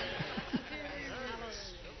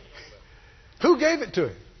 Who gave it to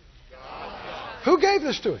him? Who gave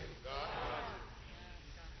this to him?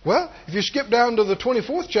 Well, if you skip down to the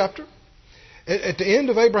 24th chapter, at the end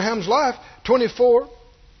of Abraham's life, 24,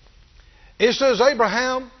 it says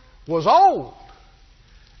Abraham was old,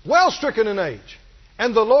 well stricken in age,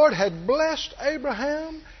 and the Lord had blessed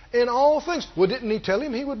Abraham in all things. Well, didn't he tell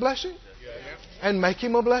him he would bless him? And make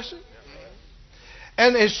him a blessing?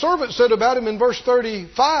 And his servant said about him in verse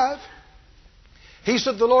 35, he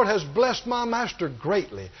said, the Lord has blessed my master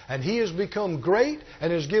greatly, and he has become great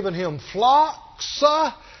and has given him flocks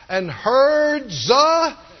and herds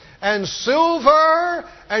and silver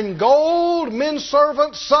and gold, men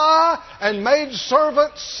servants and maid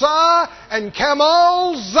servants and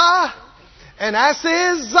camels and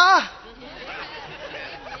asses.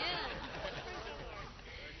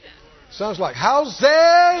 Sounds like houses,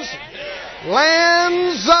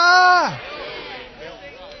 lands.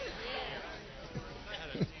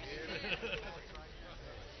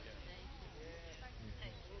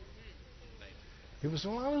 People say,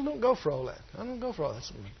 well, I don't go for all that. I don't go for all that.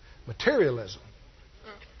 That's materialism.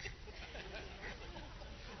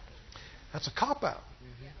 That's a cop-out.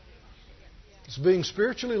 It's being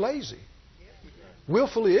spiritually lazy,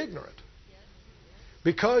 willfully ignorant.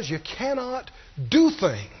 Because you cannot do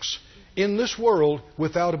things in this world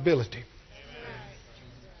without ability.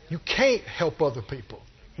 You can't help other people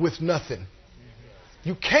with nothing.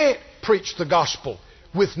 You can't preach the gospel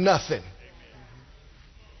with nothing.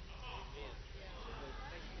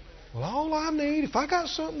 Well, all I need, if I got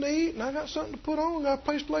something to eat and I got something to put on, I got a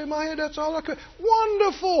place to lay my head, that's all I could.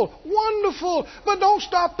 Wonderful, wonderful. But don't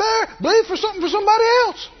stop there. Believe for something for somebody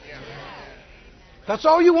else. That's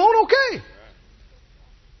all you want, okay.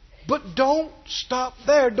 But don't stop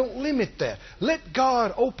there. Don't limit that. Let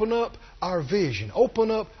God open up our vision. Open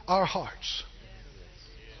up our hearts.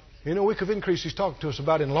 You know, Week of Increase, He's talking to us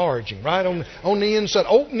about enlarging, right? On the inside,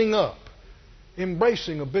 opening up,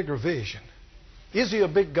 embracing a bigger vision. Is He a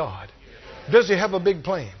big God? Does He have a big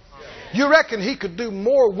plan? You reckon He could do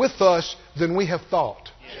more with us than we have thought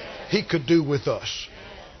He could do with us?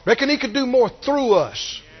 Reckon He could do more through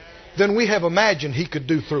us than we have imagined He could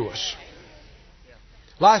do through us?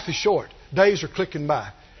 Life is short. Days are clicking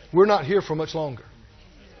by. We're not here for much longer.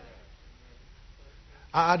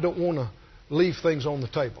 I don't want to leave things on the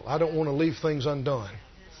table. I don't want to leave things undone.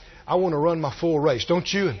 I want to run my full race,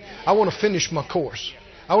 don't you? And I want to finish my course.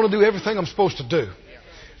 I want to do everything I'm supposed to do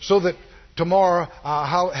so that tomorrow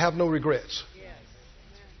I'll have no regrets.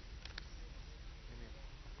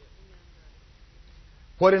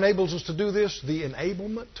 What enables us to do this? The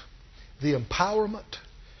enablement, the empowerment,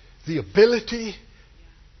 the ability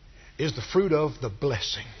is the fruit of the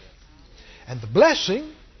blessing. And the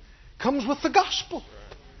blessing comes with the gospel.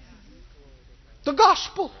 The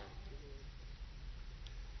gospel.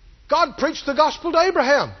 God preached the gospel to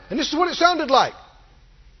Abraham. And this is what it sounded like.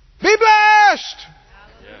 Be blessed!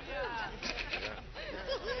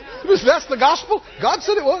 That's the gospel. God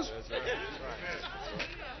said it was.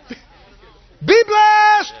 Be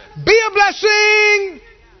blessed! Be a blessing!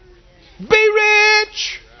 Be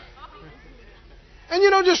rich! And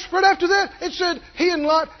you know, just right after that, it said he and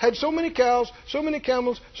Lot had so many cows, so many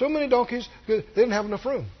camels, so many donkeys, they didn't have enough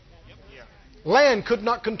room. Land could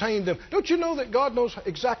not contain them. Don't you know that God knows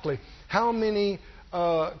exactly how many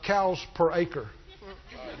cows per acre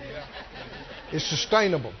is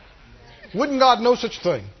sustainable? Wouldn't God know such a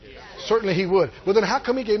thing? Certainly He would. Well, then how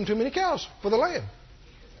come He gave him too many cows for the land?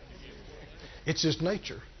 It's His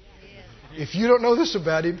nature. If you don't know this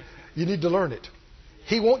about Him, you need to learn it.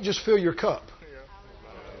 He won't just fill your cup.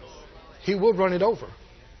 He will run it over.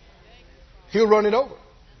 He'll run it over.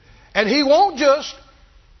 And He won't just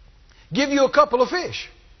give you a couple of fish.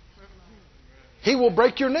 He will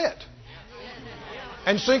break your net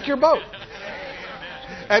and sink your boat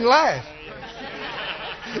and laugh.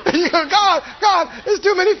 You go, God, there's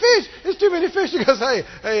too many fish. There's too many fish. He goes, hey,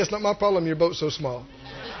 it's not my problem. Your boat's so small.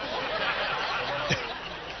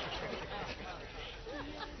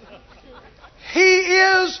 He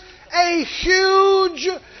is a huge,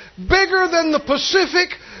 bigger than the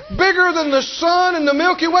Pacific, bigger than the sun and the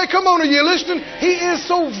Milky Way. Come on, are you listening? He is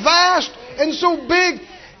so vast and so big,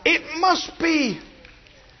 it must be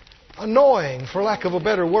annoying, for lack of a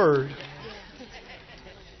better word.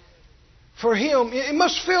 For Him, it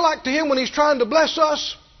must feel like to Him when He's trying to bless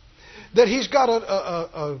us that He's got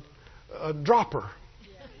a dropper.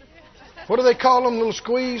 What do they call them? Little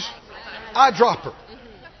squeeze? Eyedropper.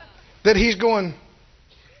 That He's going...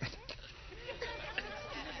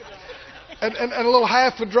 And a little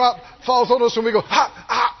half a drop falls on us and we go, ha,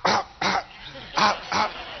 ha, ha, ha, ha, ha.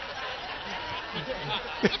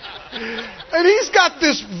 And He's got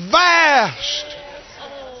this vast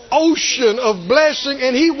ocean of blessing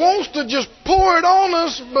and He wants to just pour it on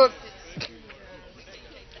us, but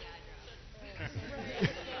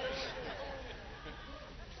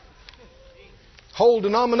whole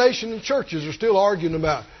denomination and churches are still arguing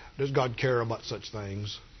about, does God care about such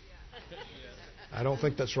things? I don't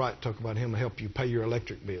think that's right to talk about Him to help you pay your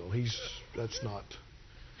electric bill. That's not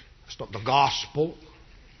the gospel.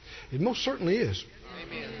 It most certainly is.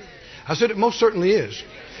 Amen. I said it most certainly is.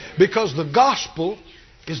 Because the gospel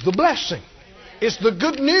is the blessing. It's the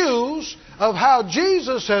good news of how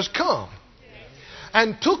Jesus has come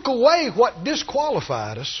and took away what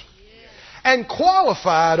disqualified us and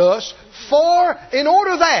qualified us in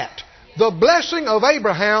order that the blessing of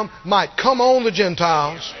Abraham might come on the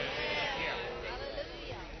Gentiles.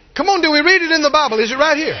 Come on, do we read it in the Bible? Is it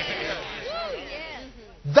right here?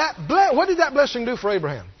 What did that blessing do for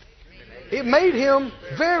Abraham? It made him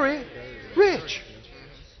very rich.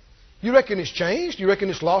 You reckon it's changed? You reckon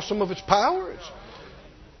it's lost some of its power? It's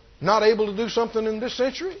not able to do something in this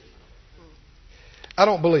century? I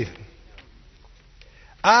don't believe it.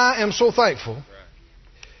 I am so thankful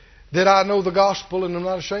that I know the gospel and I'm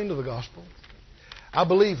not ashamed of the gospel. I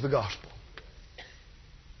believe the gospel.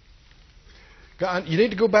 God, you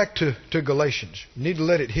need to go back to Galatians. You need to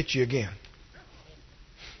let it hit you again.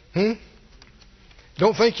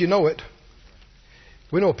 Don't think you know it.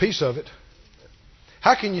 We know a piece of it.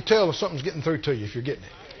 How can you tell if something's getting through to you if you're getting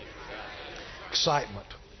it? Excitement.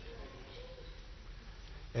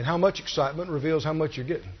 And how much excitement reveals how much you're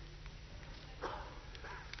getting.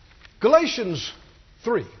 Galatians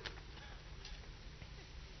 3.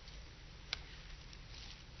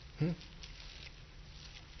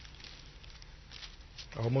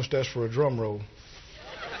 I almost asked for a drum roll.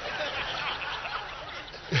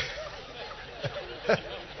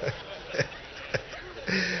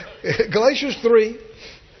 Galatians 3.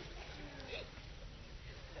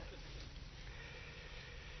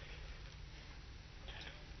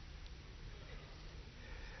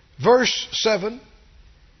 Verse 7.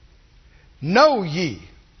 Know ye.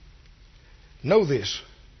 Know this.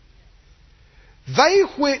 They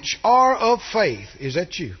which are of faith. Is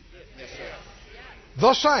that you? Yes, sir.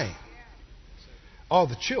 The same are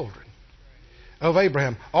the children of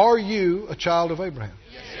Abraham. Are you a child of Abraham?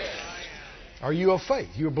 Yes, sir. Are you of faith?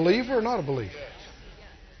 You a believer or not a believer?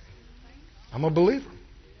 I'm a believer.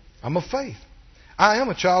 I'm of faith. I am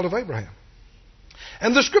a child of Abraham.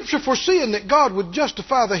 And the Scripture, foreseeing that God would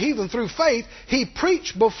justify the heathen through faith, He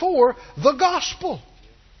preached before the gospel.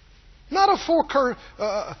 Not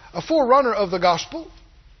a forerunner of the gospel.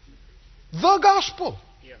 The gospel.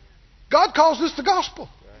 God calls this the gospel.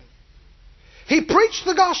 He preached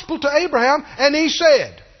the gospel to Abraham and He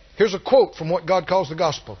said, here's a quote from what God calls the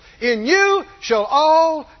gospel. In you shall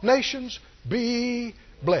all nations be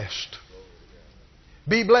blessed.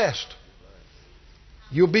 Be blessed.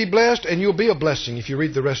 You'll be blessed and you'll be a blessing if you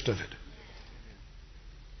read the rest of it.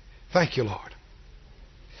 Thank you, Lord.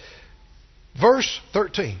 Verse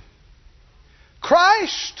 13.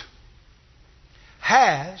 Christ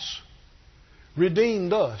has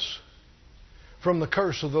redeemed us from the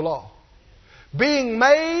curse of the law, being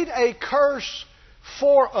made a curse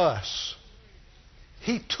for us.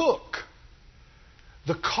 He took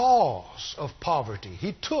the cause of poverty.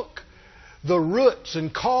 He took the roots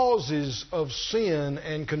and causes of sin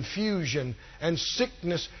and confusion and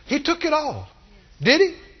sickness. He took it all. Did He?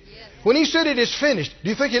 Yes. When He said it is finished, do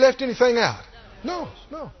you think He left anything out? No.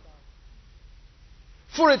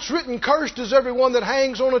 For it's written, cursed is everyone that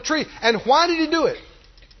hangs on a tree. And why did He do it?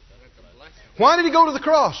 Why did He go to the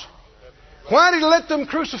cross? Why did He let them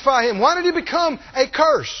crucify Him? Why did He become a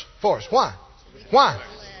curse for us? Why?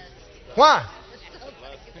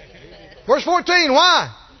 Verse 14,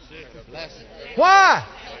 why? Why?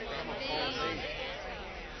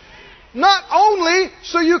 Not only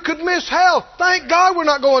so you could miss hell. Thank God we're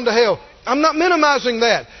not going to hell. I'm not minimizing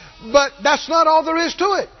that. But that's not all there is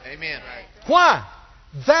to it. Amen. Why?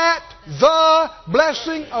 That the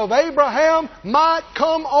blessing of Abraham might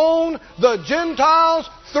come on the Gentiles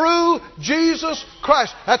through Jesus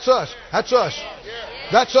Christ. That's us. That's us.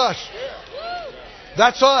 That's us.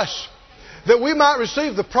 That's us. That we might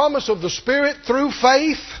receive the promise of the Spirit through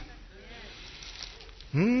faith.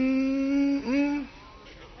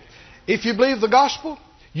 If you believe the gospel,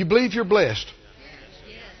 you believe you're blessed.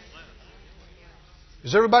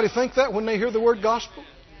 Does everybody think that when they hear the word gospel?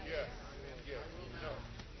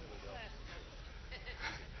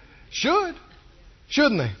 Should.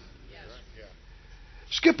 Shouldn't they?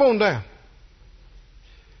 Skip on down.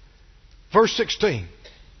 Verse 16.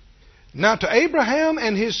 Now to Abraham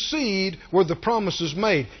and his seed were the promises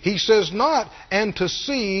made. He says not, and to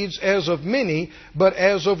seeds as of many, but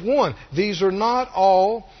as of one. These are not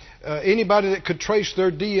all anybody that could trace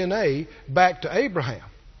their DNA back to Abraham.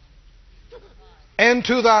 And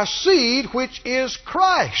to thy seed, which is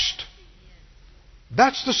Christ.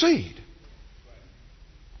 That's the seed.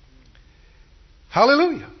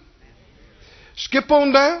 Hallelujah. Skip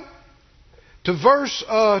on down to verse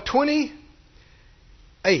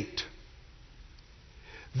 28.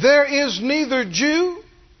 There is neither Jew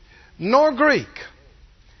nor Greek.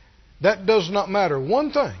 That does not matter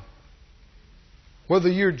one thing, whether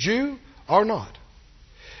you're Jew or not.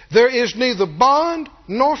 There is neither bond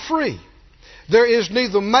nor free. There is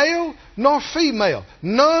neither male nor female.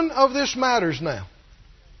 None of this matters now.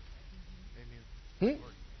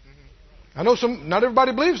 I know not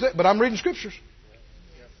everybody believes that, but I'm reading scriptures.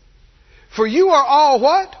 For you are all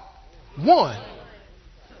what? One.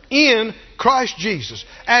 in Christ Jesus.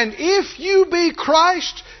 And if you be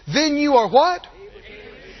Christ, then you are what?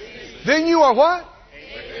 Then you are what?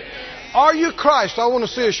 Are you Christ? I want to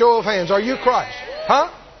see a show of hands. Are you Christ?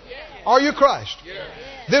 Huh? Are you Christ?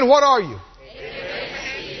 Then what are you?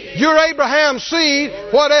 You're Abraham's seed.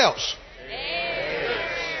 What else?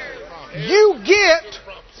 You get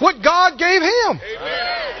what God gave him.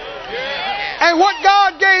 And what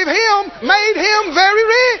God gave him made him very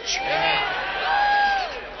rich.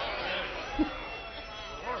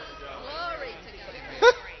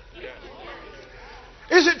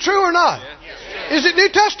 Is it true or not? Is it New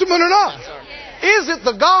Testament or not? Is it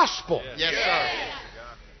the gospel? Yes, sir.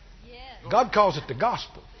 God calls it the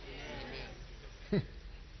gospel.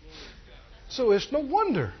 So it's no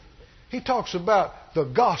wonder He talks about the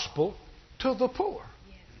gospel to the poor.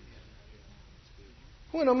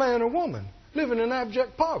 When a man or woman living in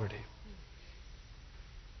abject poverty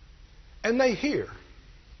and they hear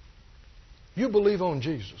you believe on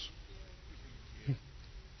Jesus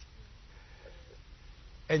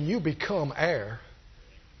and you become heir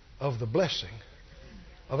of the blessing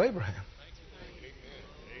of Abraham.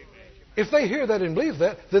 If they hear that and believe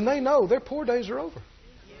that, then they know their poor days are over.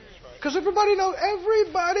 Because everybody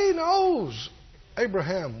knows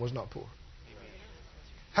Abraham was not poor.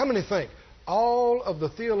 How many think all of the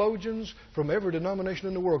theologians from every denomination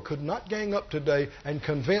in the world could not gang up today and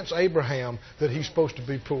convince Abraham that he's supposed to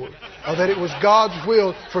be poor, or that it was God's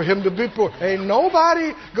will for him to be poor? Ain't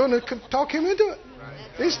nobody going to talk him into it.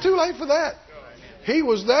 It's too late for that. He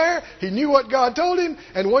was there. He knew what God told him.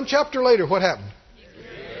 And one chapter later, what happened?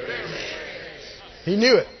 He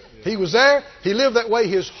knew it. He was there. He lived that way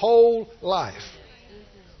his whole life.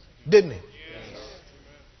 Didn't he?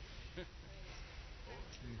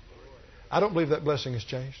 I don't believe that blessing has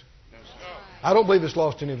changed. I don't believe it's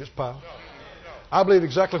lost any of its power. I believe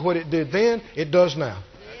exactly what it did then, it does now.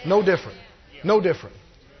 No different. No different.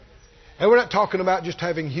 And we're not talking about just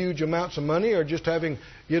having huge amounts of money or just having,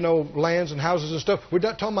 lands and houses and stuff. We're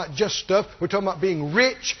not talking about just stuff. We're talking about being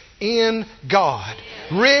rich in God.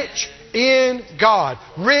 Rich in God.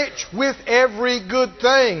 Rich with every good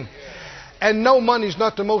thing. And no, money's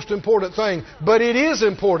not the most important thing, but it is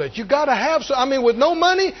important. You got to have some. With no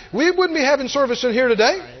money, we wouldn't be having service in here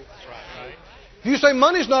today. If you say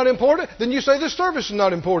money's not important, then you say this service is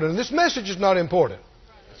not important and this message is not important.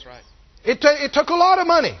 That's right. It took a lot of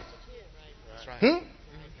money. That's right.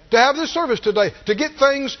 To have this service today, to get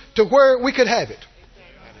things to where we could have it.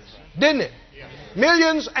 Didn't it?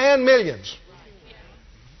 Millions and millions.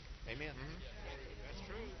 Amen. That's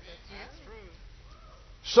true. That's true.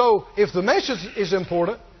 So if the message is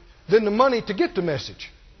important, then the money to get the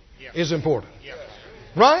message is important.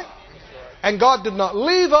 Right? And God did not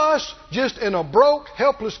leave us just in a broke,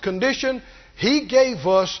 helpless condition. He gave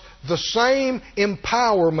us the same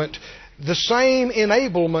empowerment, the same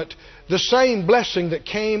enablement, the same blessing that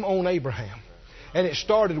came on Abraham. And it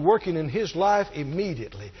started working in his life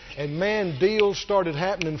immediately. And man, deals started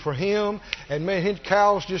happening for him. And man, his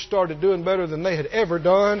cows just started doing better than they had ever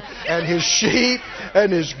done. And his sheep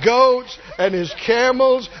and his goats and his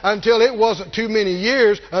camels, until it wasn't too many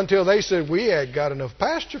years until they said, we had got enough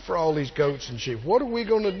pasture for all these goats and sheep. What are we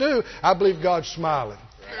going to do? I believe God's smiling.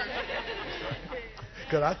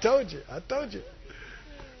 Because I told you.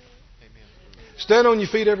 Stand on your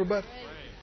feet, everybody.